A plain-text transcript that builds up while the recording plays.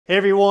Hey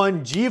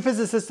everyone,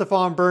 Geophysicist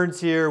Stefan Burns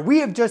here. We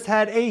have just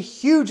had a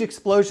huge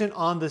explosion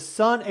on the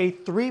sun, a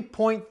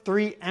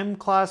 3.3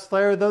 M-class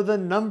flare. Though the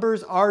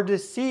numbers are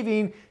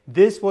deceiving,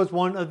 this was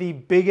one of the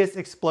biggest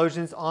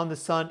explosions on the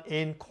sun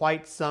in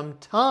quite some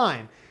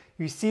time.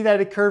 You see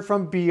that it occurred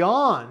from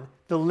beyond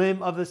the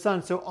limb of the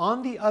sun. So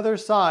on the other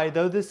side,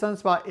 though this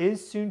sunspot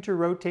is soon to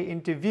rotate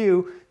into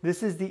view,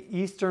 this is the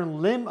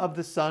eastern limb of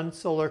the sun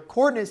solar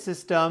coordinate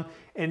system.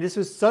 And this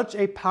was such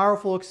a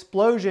powerful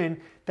explosion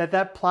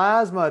that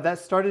plasma that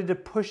started to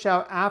push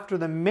out after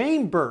the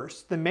main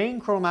burst, the main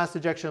coronal mass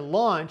ejection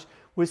launch,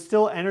 was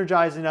still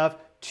energized enough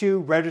to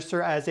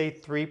register as a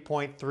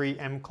 3.3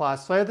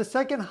 M-class flare, the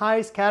second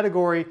highest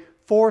category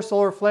for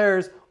solar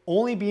flares,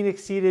 only being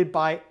exceeded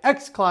by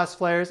X-class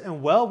flares.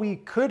 And well, we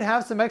could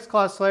have some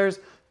X-class flares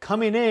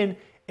coming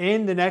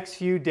in the next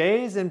few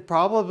days and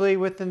probably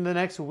within the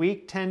next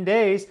week, 10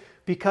 days,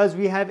 because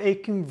we have a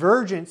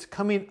convergence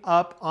coming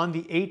up on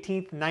the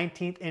 18th,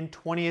 19th, and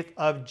 20th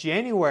of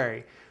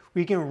January.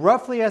 We can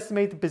roughly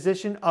estimate the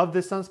position of the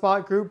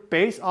sunspot group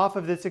based off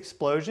of this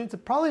explosion. It's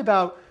probably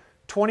about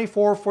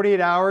 24, 48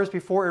 hours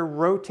before it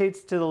rotates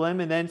to the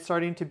limb and then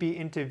starting to be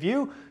into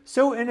view.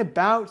 So in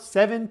about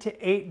 7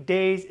 to 8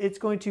 days, it's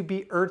going to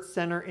be Earth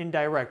center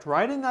indirect.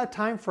 Right in that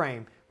time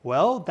frame,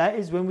 well, that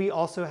is when we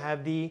also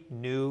have the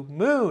new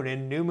moon.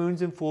 And new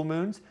moons and full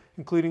moons,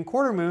 including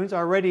quarter moons,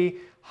 are already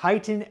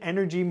heightened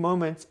energy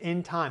moments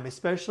in time,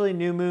 especially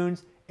new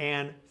moons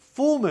and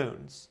full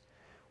moons.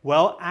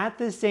 Well, at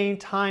the same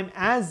time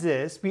as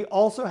this, we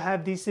also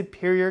have the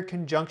superior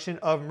conjunction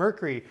of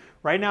Mercury.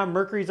 Right now,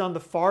 Mercury is on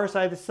the far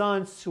side of the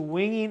sun,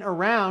 swinging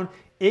around.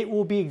 It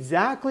will be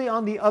exactly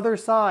on the other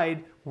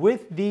side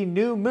with the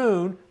new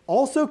moon,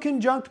 also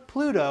conjunct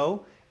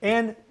Pluto,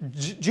 and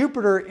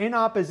Jupiter in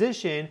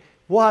opposition.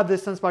 We'll have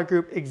this sunspot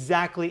group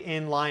exactly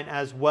in line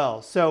as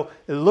well. So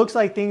it looks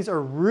like things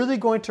are really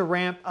going to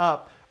ramp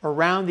up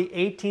around the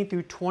 18th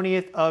through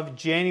 20th of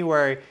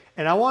January.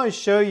 And I want to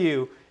show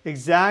you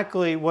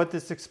exactly what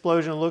this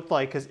explosion looked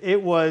like, because it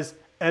was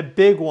a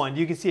big one.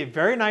 You can see it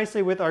very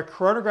nicely with our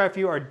coronagraph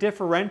view, our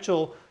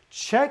differential.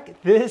 Check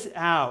this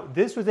out.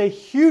 This was a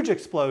huge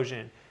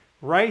explosion.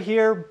 Right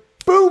here,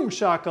 boom,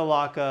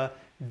 shakalaka.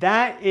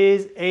 That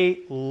is a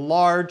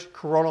large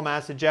coronal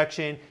mass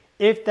ejection.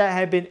 If that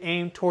had been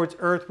aimed towards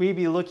Earth, we'd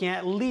be looking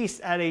at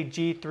least at a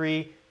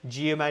G3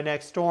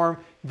 geomagnetic storm,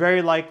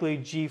 very likely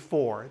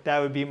G4. That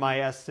would be my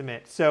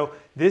estimate. So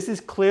this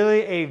is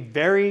clearly a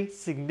very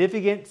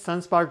significant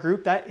sunspot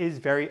group that is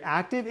very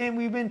active, and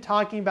we've been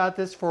talking about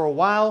this for a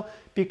while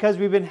because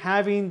we've been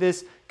having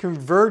this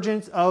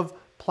convergence of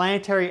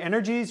planetary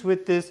energies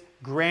with this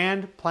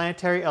grand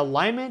planetary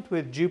alignment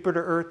with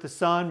Jupiter, Earth, the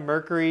Sun,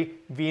 Mercury,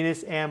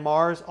 Venus, and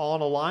Mars all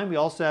in a line. We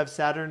also have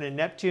Saturn and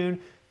Neptune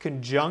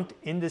conjunct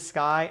in the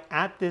sky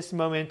at this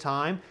moment in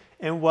time.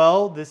 And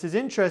well, this is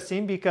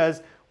interesting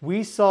because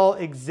we saw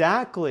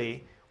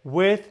exactly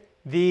with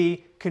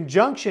the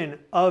conjunction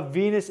of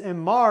Venus and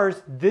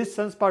Mars, this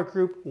sunspot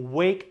group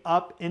wake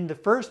up in the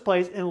first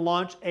place and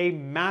launch a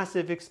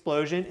massive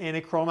explosion in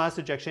a coronal mass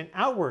ejection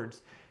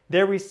outwards.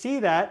 There we see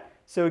that.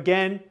 So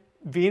again,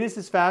 Venus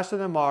is faster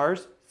than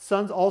Mars.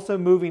 Sun's also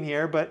moving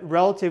here, but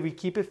relative, we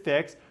keep it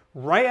fixed.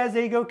 Right as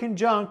they go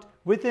conjunct,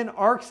 within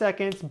arc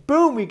seconds,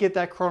 boom, we get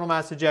that coronal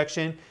mass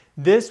ejection.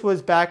 This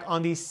was back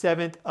on the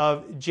 7th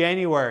of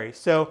January.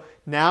 So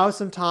now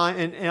some time,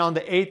 and on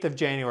the 8th of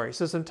January.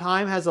 So some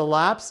time has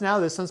elapsed now.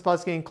 The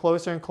sunspot's getting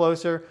closer and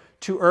closer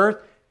to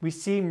Earth. We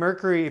see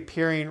Mercury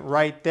appearing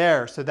right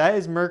there. So that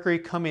is Mercury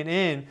coming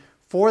in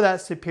for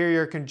that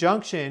superior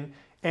conjunction.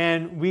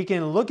 And we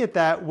can look at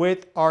that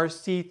with our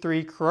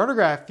C3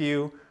 coronagraph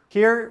view.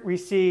 Here we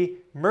see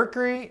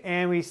Mercury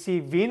and we see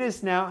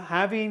Venus now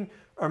having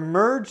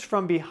emerged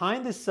from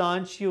behind the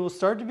sun. She will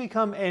start to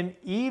become an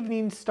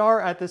evening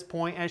star at this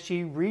point as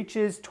she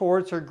reaches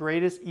towards her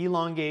greatest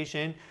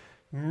elongation.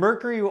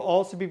 Mercury will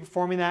also be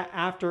performing that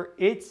after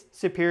its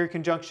superior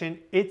conjunction,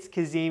 its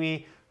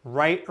Cazimi,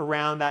 right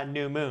around that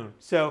new moon.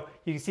 So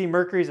you can see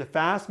Mercury is a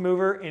fast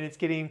mover and it's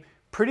getting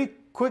pretty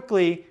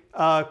quickly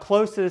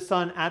close to the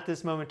sun at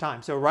this moment in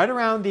time. So right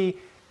around the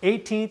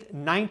 18th,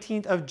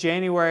 19th of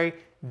January,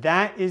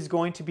 that is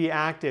going to be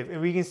active. And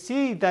we can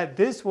see that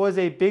this was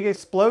a big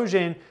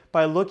explosion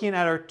by looking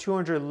at our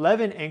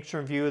 211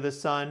 angstrom view of the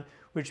sun,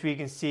 which we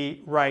can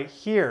see right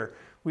here.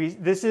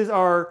 This is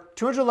our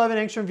 211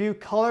 angstrom view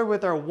colored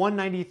with our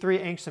 193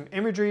 angstrom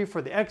imagery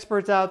for the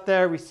experts out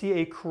there. We see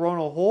a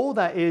coronal hole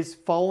that is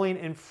following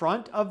in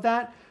front of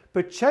that.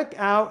 But check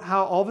out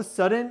how all of a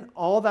sudden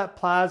all that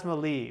plasma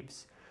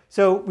leaves.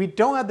 So we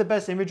don't have the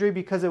best imagery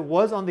because it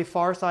was on the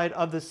far side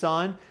of the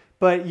sun.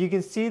 But you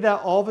can see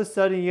that all of a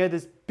sudden you had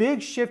this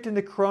big shift in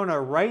the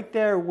corona right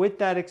there with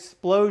that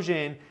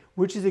explosion,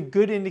 which is a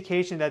good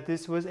indication that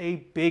this was a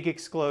big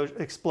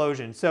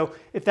explosion. So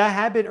if that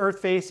had been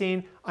Earth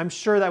facing, I'm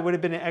sure that would have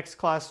been an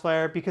X-class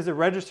flare because it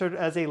registered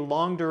as a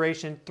long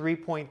duration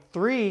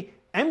 3.3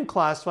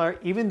 M-class flare,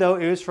 even though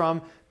it was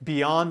from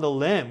beyond the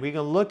limb. We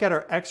can look at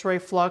our X-ray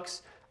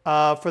flux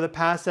for the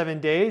past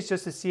 7 days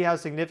just to see how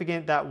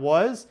significant that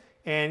was.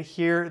 And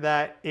here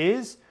that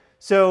is.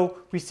 So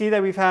we see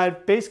that we've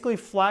had basically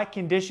flat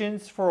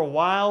conditions for a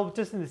while,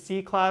 just in the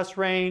C-class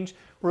range.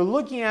 We're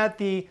looking at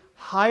the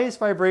highest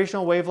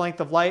vibrational wavelength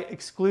of light,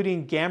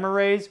 excluding gamma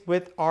rays,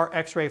 with our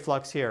X-ray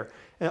flux here.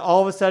 And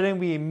all of a sudden,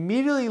 we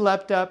immediately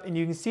leapt up, and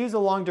you can see it's a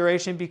long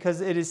duration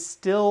because it is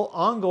still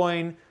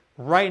ongoing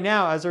right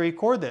now as I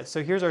record this.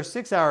 So here's our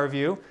 6-hour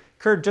view.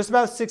 Occurred just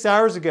about 6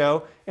 hours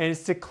ago, and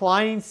it's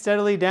declining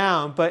steadily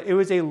down, but it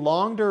was a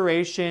long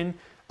duration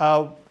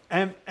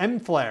M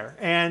flare,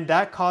 and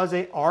that caused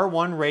a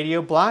R1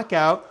 radio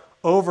blackout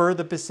over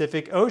the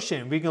Pacific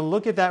Ocean. We can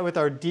look at that with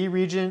our D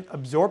region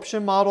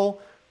absorption model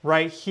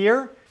right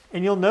here,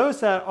 and you'll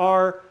notice that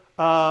our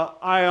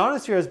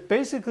ionosphere has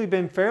basically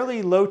been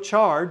fairly low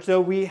charge,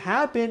 though we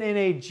have been in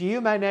a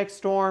geomagnetic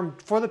storm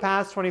for the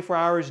past 24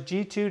 hours,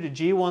 G2 to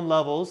G1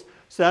 levels,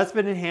 so that's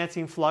been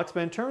enhancing flux.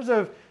 But in terms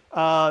of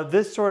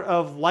this sort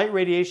of light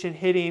radiation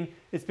hitting,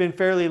 it's been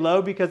fairly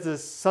low because the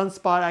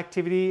sunspot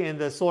activity and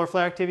the solar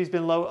flare activity has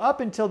been low up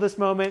until this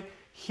moment.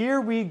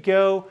 Here we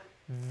go.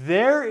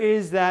 There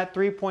is that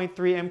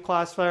 3.3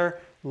 M-class flare.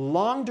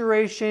 Long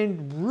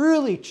duration,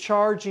 really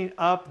charging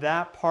up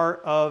that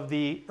part of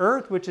the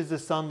Earth, which is the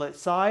sunlit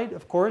side.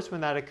 Of course, when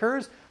that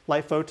occurs,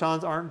 light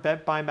photons aren't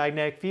bent by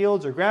magnetic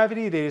fields or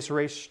gravity. They just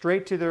race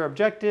straight to their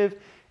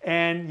objective.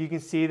 And you can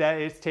see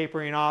that it's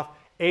tapering off.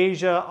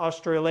 Asia,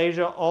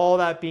 Australasia, all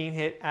that being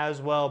hit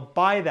as well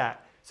by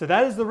that. So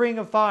that is the Ring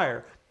of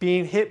Fire,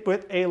 being hit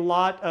with a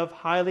lot of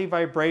highly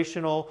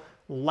vibrational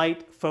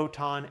light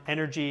photon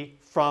energy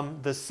from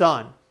the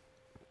sun.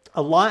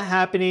 A lot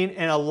happening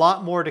and a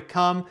lot more to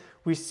come.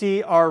 We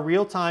see our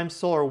real-time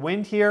solar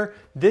wind here.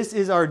 This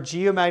is our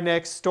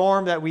geomagnetic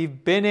storm that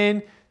we've been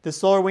in. The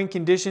solar wind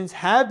conditions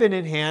have been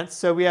enhanced.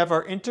 So we have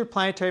our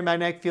interplanetary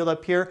magnetic field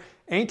up here.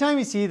 Anytime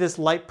you see this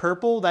light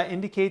purple, that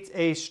indicates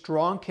a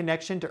strong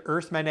connection to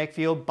Earth's magnetic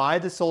field by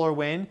the solar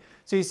wind.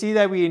 So you see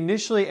that we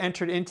initially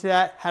entered into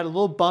that, had a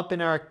little bump in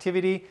our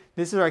activity.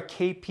 This is our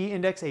KP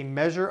index, a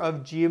measure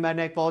of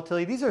geomagnetic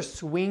volatility. These are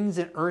swings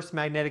in Earth's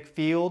magnetic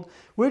field,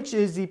 which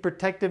is the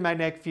protective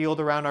magnetic field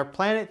around our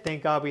planet.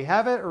 Thank God we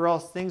have it, or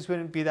else things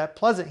wouldn't be that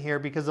pleasant here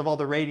because of all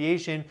the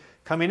radiation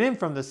coming in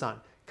from the sun,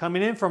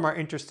 coming in from our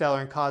interstellar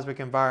and cosmic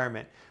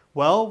environment.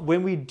 Well,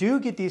 when we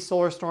do get these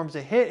solar storms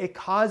to hit, it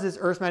causes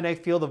Earth's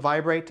magnetic field to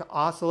vibrate, to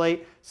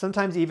oscillate,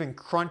 sometimes even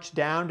crunch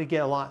down to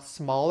get a lot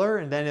smaller,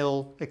 and then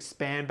it'll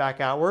expand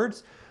back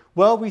outwards.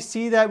 Well, we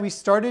see that we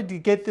started to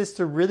get this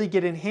to really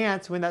get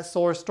enhanced when that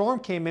solar storm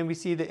came in. We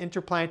see the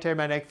interplanetary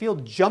magnetic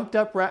field jumped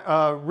up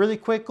really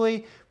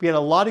quickly. We had a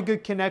lot of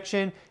good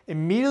connection.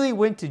 Immediately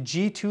went to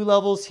G2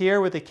 levels here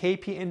with a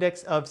KP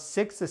index of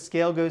 6. The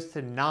scale goes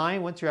to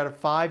 9. Once you're at a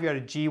 5, you're at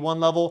a G1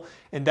 level.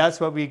 And that's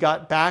what we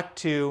got back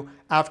to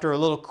after a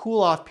little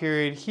cool off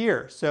period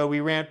here. So we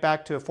ramped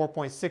back to a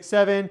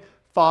 4.67,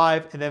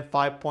 5, and then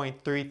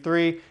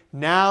 5.33.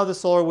 Now the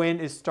solar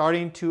wind is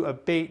starting to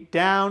abate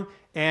down,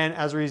 and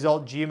as a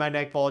result,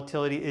 geomagnetic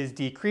volatility is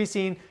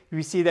decreasing.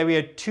 We see that we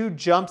had 2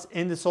 jumps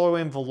in the solar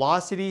wind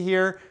velocity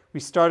here. We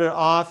started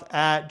off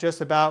at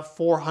just about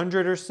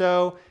 400 or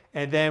so,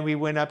 and then we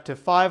went up to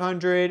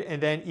 500,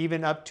 and then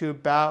even up to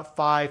about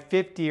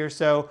 550 or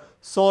so.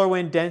 Solar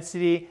wind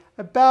density,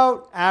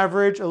 about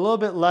average, a little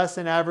bit less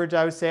than average,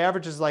 I would say.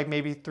 Average is like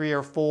maybe 3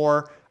 or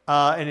 4,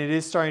 and it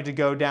is starting to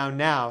go down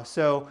now.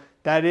 So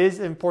that is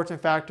an important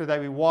factor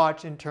that we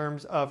watch in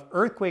terms of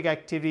earthquake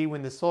activity.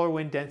 When the solar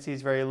wind density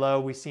is very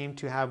low, we seem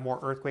to have more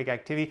earthquake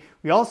activity.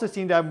 We also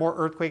seem to have more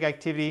earthquake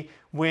activity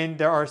when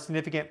there are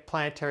significant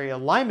planetary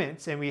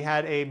alignments, and we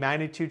had a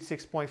magnitude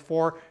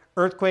 6.4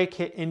 earthquake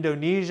hit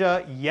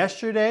Indonesia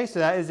yesterday. So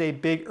that is a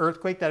big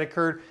earthquake that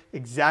occurred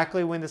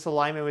exactly when this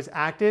alignment was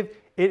active.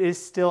 It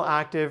is still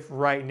active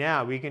right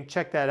now. We can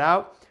check that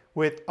out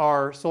with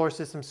our solar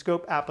system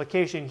scope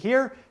application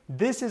here.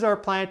 This is our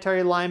planetary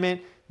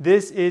alignment.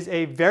 This is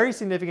a very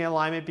significant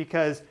alignment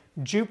because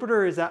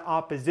Jupiter is at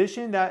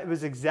opposition. That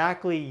was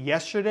exactly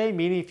yesterday,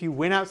 meaning if you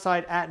went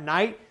outside at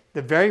night,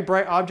 the very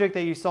bright object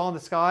that you saw in the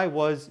sky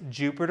was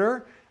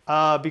Jupiter,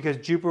 because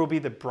Jupiter will be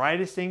the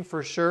brightest thing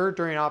for sure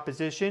during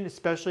opposition,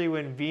 especially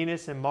when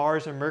Venus and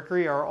Mars and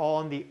Mercury are all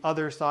on the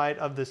other side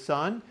of the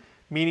sun,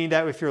 meaning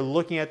that if you're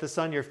looking at the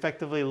sun, you're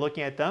effectively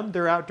looking at them.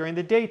 They're out during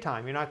the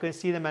daytime. You're not going to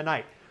see them at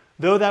night,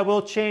 though that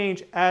will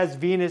change as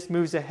Venus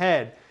moves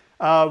ahead.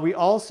 We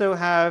also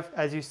have,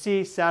 as you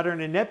see, Saturn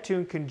and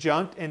Neptune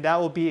conjunct, and that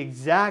will be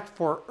exact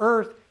for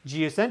Earth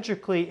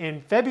geocentrically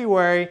in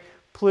February.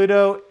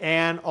 Pluto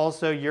and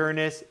also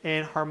Uranus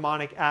in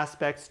harmonic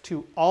aspects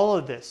to all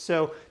of this.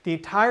 So the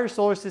entire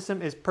solar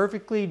system is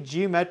perfectly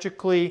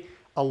geometrically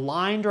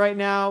aligned right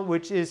now,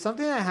 which is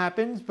something that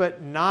happens,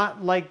 but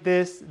not like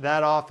this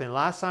that often.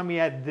 Last time we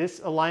had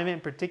this alignment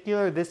in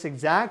particular, this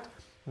exact,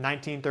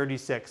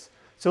 1936.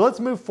 So let's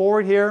move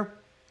forward here.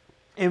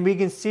 And we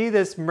can see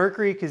this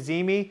Mercury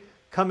Cazimi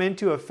come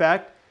into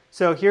effect.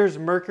 So here's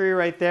Mercury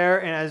right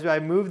there. And as I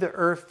move the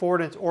Earth forward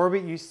in its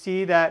orbit, you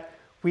see that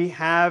we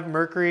have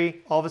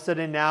Mercury all of a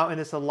sudden now in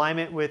this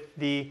alignment with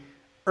the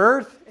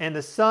Earth and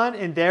the Sun.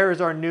 And there is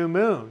our new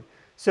moon.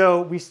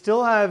 So we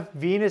still have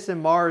Venus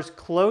and Mars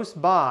close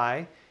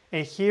by.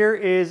 And here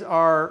is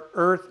our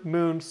Earth,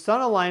 Moon,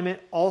 Sun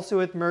alignment, also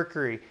with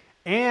Mercury.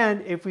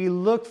 And if we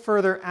look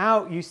further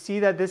out, you see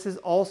that this is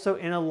also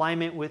in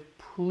alignment with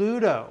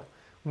Pluto,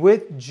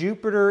 with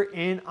Jupiter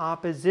in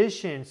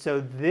opposition.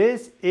 So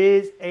this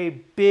is a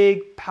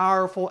big,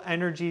 powerful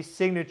energy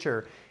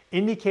signature,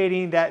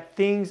 indicating that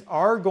things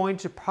are going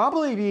to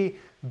probably be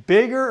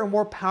bigger and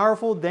more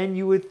powerful than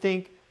you would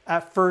think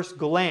at first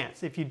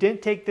glance. If you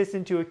didn't take this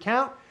into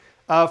account,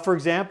 for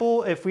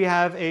example, if we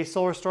have a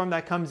solar storm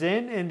that comes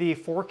in and the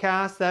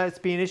forecast that's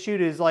being issued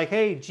is like,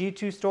 hey,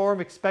 G2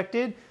 storm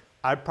expected,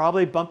 I'd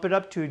probably bump it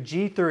up to a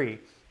G3,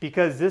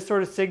 because this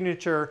sort of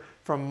signature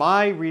from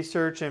my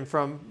research and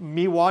from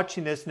me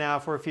watching this now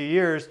for a few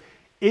years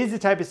is the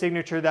type of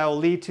signature that will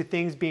lead to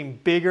things being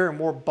bigger and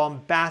more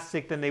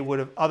bombastic than they would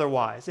have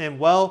otherwise. And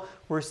well,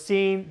 we're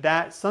seeing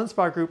that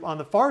sunspot group on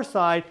the far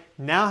side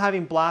now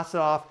having blasted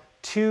off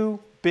 2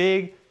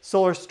 big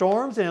solar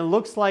storms, and it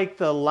looks like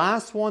the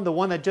last one, the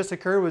one that just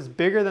occurred, was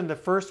bigger than the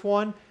first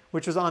one,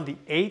 which was on the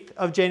 8th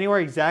of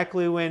January,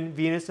 exactly when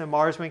Venus and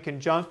Mars went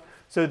conjunct.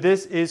 So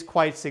this is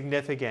quite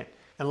significant.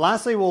 And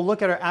lastly, we'll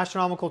look at our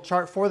astronomical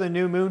chart for the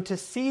new moon to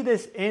see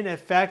this in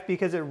effect,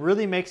 because it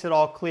really makes it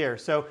all clear.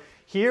 So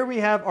here we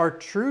have our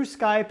true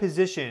sky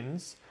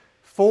positions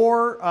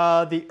for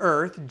the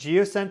Earth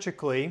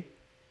geocentrically,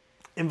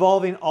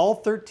 involving all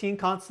 13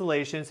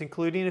 constellations,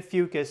 including a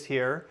Fucus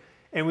here.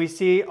 And we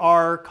see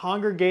our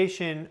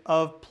congregation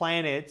of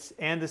planets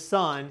and the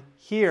sun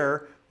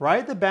here,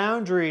 right at the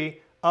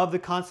boundary of the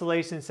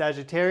constellation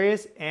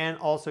Sagittarius and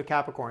also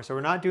Capricorn. So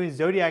we're not doing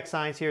zodiac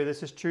signs here.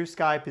 This is true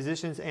sky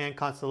positions and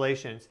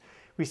constellations.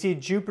 We see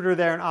Jupiter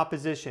there in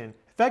opposition.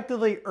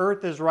 Effectively,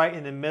 Earth is right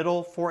in the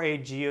middle for a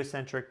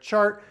geocentric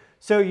chart.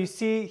 So you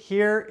see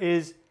here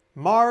is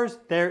Mars,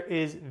 there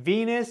is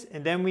Venus,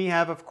 and then we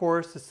have, of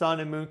course, the sun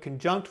and moon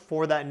conjunct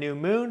for that new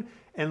moon.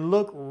 And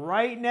look,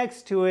 right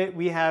next to it,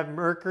 we have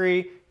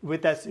Mercury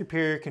with that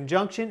superior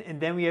conjunction, and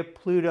then we have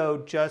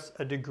Pluto just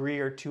a degree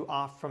or 2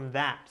 off from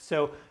that.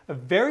 So a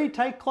very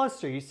tight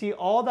cluster. You see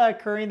all that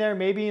occurring there,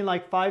 maybe in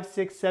like 5,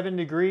 6, 7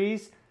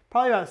 degrees,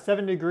 probably about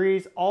 7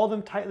 degrees, all of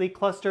them tightly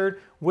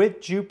clustered with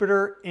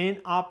Jupiter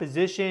in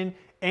opposition.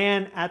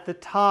 And at the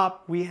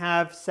top, we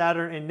have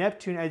Saturn and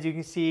Neptune, as you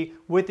can see,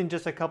 within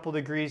just a couple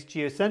degrees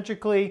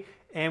geocentrically,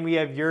 and we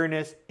have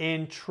Uranus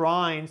in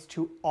trines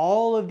to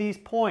all of these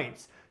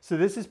points. So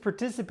this is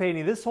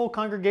participating, this whole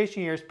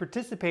congregation here is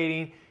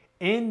participating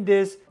in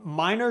this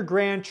minor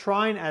grand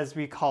trine, as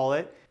we call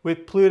it,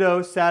 with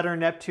Pluto, Saturn,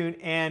 Neptune,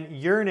 and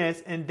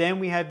Uranus. And then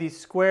we have these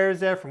squares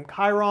there from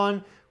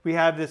Chiron. We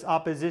have this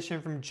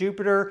opposition from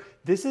Jupiter.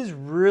 This is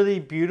really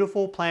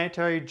beautiful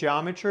planetary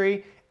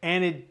geometry,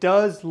 and it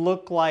does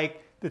look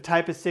like the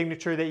type of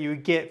signature that you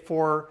would get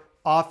for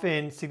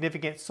often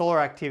significant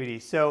solar activity.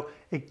 So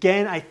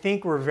again, I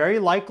think we're very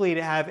likely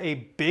to have a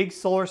big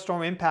solar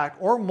storm impact,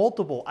 or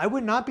multiple. I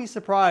would not be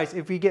surprised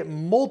if we get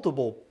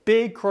multiple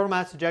big coronal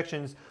mass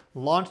ejections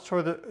launched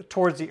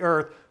towards the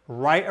Earth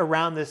right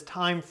around this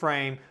time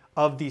frame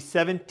of the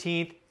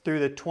 17th through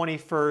the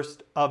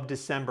 21st of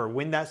December,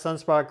 when that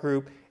sunspot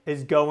group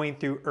is going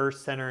through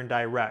Earth's center and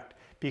direct.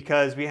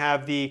 Because we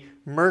have the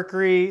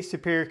Mercury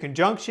superior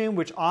conjunction,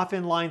 which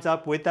often lines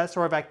up with that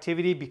sort of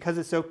activity because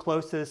it's so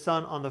close to the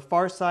sun on the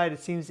far side. It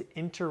seems to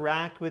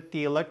interact with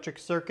the electric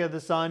circuit of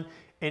the sun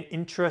in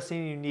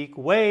interesting, unique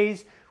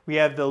ways. We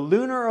have the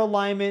lunar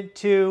alignment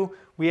too.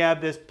 We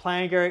have this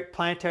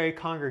planetary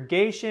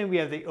congregation. We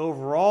have the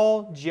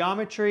overall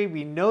geometry.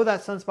 We know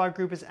that sunspot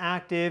group is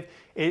active.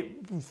 It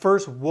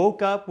first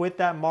woke up with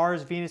that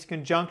Mars-Venus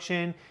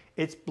conjunction.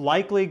 It's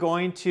likely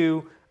going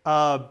to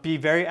be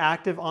very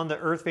active on the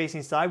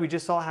Earth-facing side. We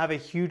just saw it have a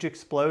huge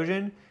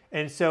explosion.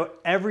 And so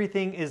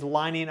everything is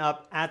lining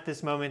up at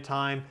this moment in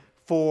time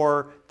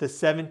for the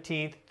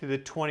 17th through the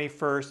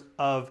 21st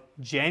of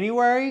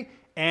January.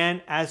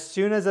 And as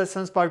soon as that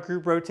sunspot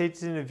group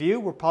rotates into view,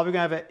 we're probably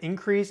going to have an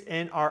increase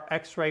in our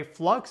X-ray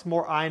flux,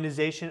 more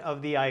ionization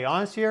of the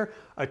ionosphere,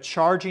 a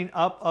charging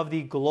up of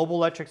the global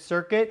electric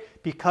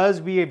circuit. Because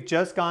we have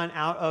just gone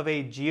out of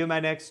a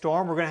geomagnetic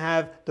storm, we're going to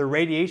have the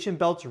radiation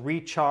belts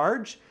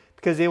recharge,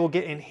 because they will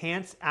get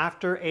enhanced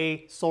after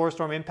a solar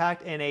storm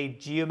impact and a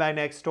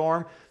geomagnetic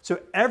storm. So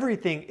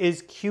everything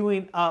is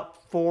queuing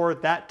up for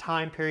that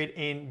time period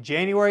in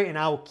January, and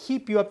I will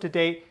keep you up to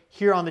date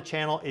here on the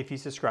channel if you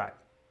subscribe.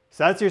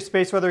 So that's your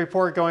space weather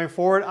report going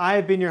forward. I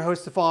have been your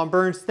host, Stefan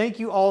Burns. Thank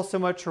you all so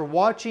much for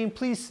watching.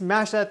 Please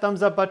smash that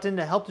thumbs up button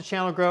to help the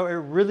channel grow. It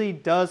really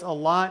does a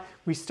lot.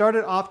 We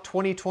started off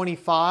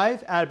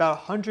 2025 at about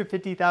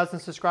 150,000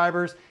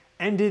 subscribers,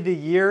 ended the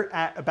year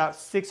at about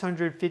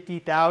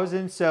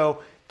 650,000.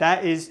 So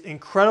that is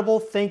incredible.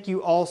 Thank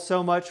you all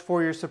so much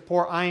for your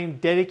support. I am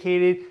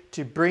dedicated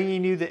to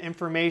bringing you the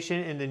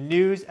information and the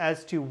news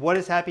as to what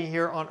is happening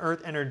here on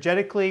Earth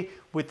energetically,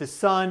 with the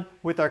sun,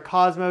 with our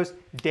cosmos,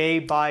 day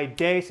by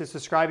day. So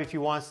subscribe if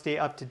you want to stay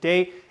up to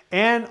date.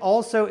 And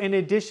also, in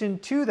addition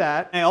to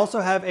that, I also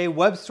have a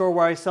web store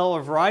where I sell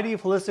a variety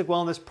of holistic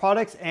wellness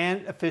products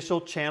and official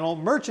channel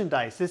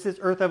merchandise. This is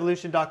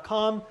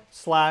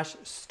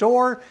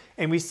earthevolution.com/store,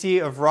 and we see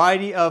a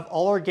variety of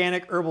all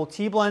organic herbal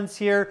tea blends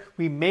here.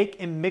 We make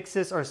and mix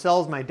this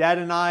ourselves, my dad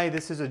and I.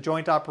 This is a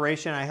joint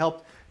operation.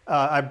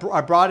 I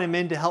brought him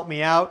in to help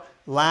me out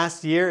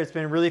last year. It's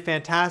been really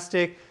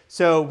fantastic.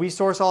 So we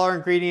source all our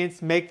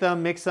ingredients, make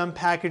them, mix them,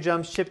 package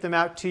them, ship them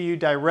out to you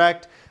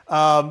direct.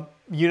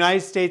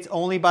 United States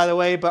only, by the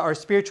way, but our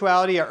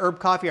spirituality, our herb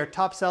coffee, our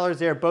top sellers,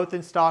 they are both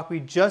in stock. We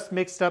just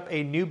mixed up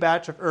a new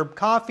batch of herb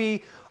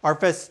coffee. Our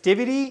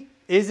festivity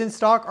is in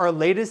stock, our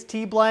latest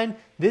tea blend.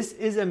 This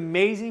is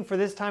amazing for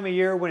this time of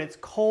year when it's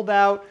cold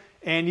out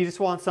and you just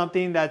want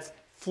something that's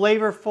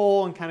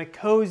flavorful and kind of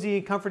cozy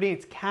and comforting.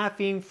 It's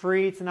caffeine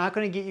free. It's not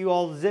going to get you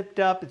all zipped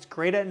up. It's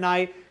great at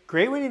night.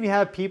 Great when if you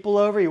have people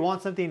over, you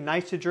want something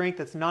nice to drink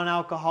that's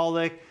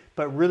non-alcoholic,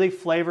 but really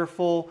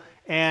flavorful.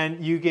 And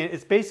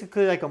it's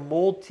basically like a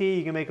mulled tea.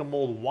 You can make a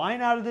mulled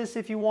wine out of this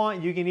if you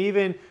want. You can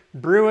even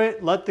brew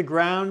it, let the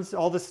grounds,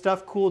 all the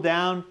stuff cool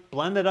down,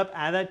 blend it up,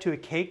 add that to a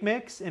cake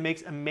mix. It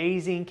makes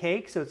amazing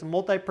cakes. So it's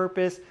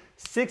multi-purpose,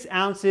 6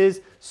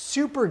 ounces,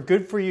 super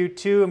good for you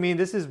too. I mean,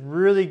 this is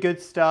really good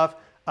stuff.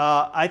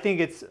 I think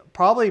it's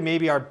probably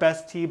maybe our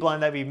best tea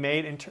blend that we've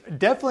made,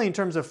 definitely in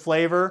terms of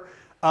flavor.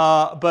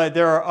 But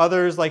there are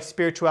others like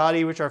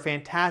spirituality, which are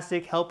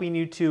fantastic, helping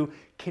you to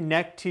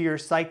connect to your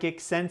psychic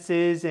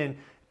senses and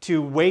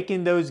to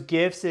waken those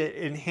gifts. It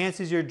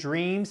enhances your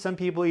dreams. Some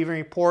people even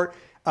report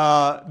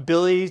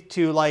ability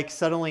to like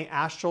suddenly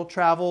astral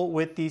travel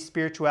with the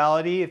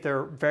spirituality if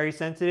they're very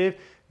sensitive.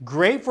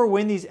 Great for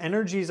when these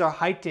energies are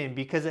heightened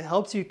because it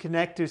helps you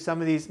connect to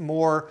some of these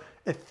more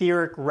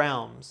etheric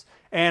realms.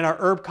 And our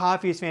herb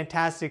coffee is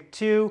fantastic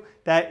too.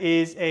 That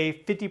is a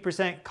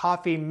 50%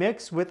 coffee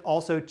mix with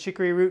also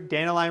chicory root,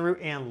 dandelion root,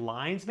 and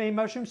lion's mane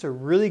mushroom. So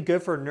really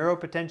good for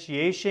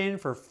neuropotentiation,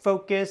 for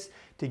focus,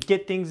 to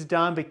get things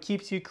done, but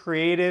keeps you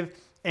creative.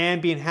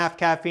 And being half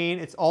caffeine,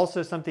 it's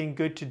also something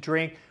good to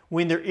drink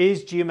when there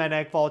is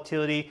geomagnetic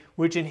volatility,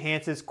 which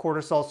enhances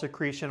cortisol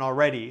secretion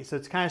already. So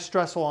it's kind of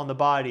stressful on the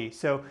body.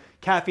 So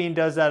caffeine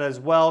does that as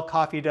well.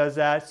 Coffee does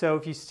that. So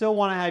if you still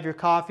want to have your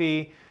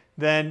coffee,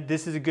 then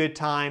this is a good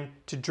time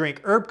to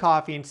drink herb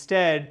coffee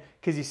instead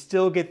because you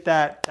still get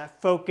that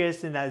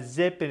focus and that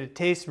zip, and it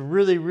tastes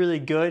really, really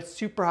good.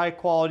 Super high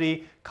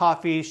quality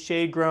coffee,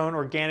 shade grown,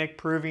 organic,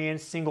 Peruvian,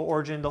 single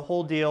origin, the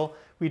whole deal.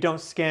 We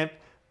don't skimp,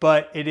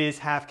 but it is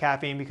half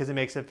caffeine because it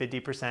makes up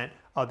 50%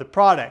 of the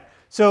product.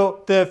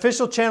 So the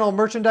official channel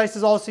merchandise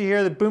is also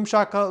here. The Boom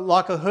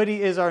Shakalaka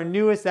hoodie is our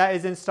newest. That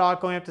is in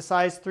stock, going up to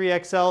size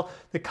 3XL.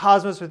 The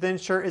Cosmos Within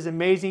shirt is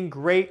amazing.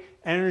 Great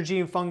energy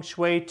and feng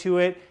shui to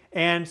it,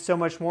 and so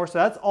much more. So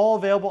that's all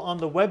available on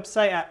the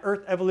website at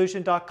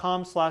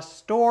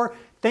earthevolution.com/store.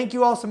 Thank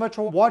you all so much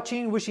for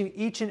watching. Wishing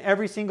each and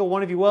every single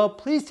one of you well.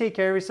 Please take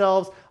care of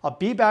yourselves. I'll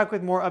be back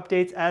with more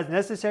updates as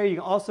necessary. You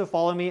can also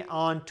follow me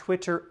on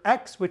Twitter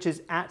X, which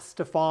is at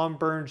Stefan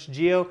Burns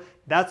Geo.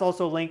 That's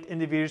also linked in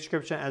the video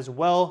description as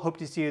well. Hope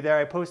to see you there.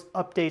 I post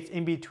updates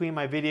in between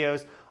my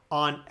videos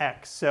on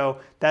X. So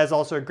that is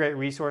also a great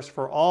resource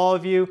for all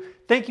of you.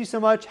 Thank you so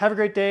much. Have a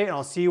great day, and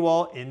I'll see you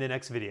all in the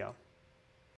next video.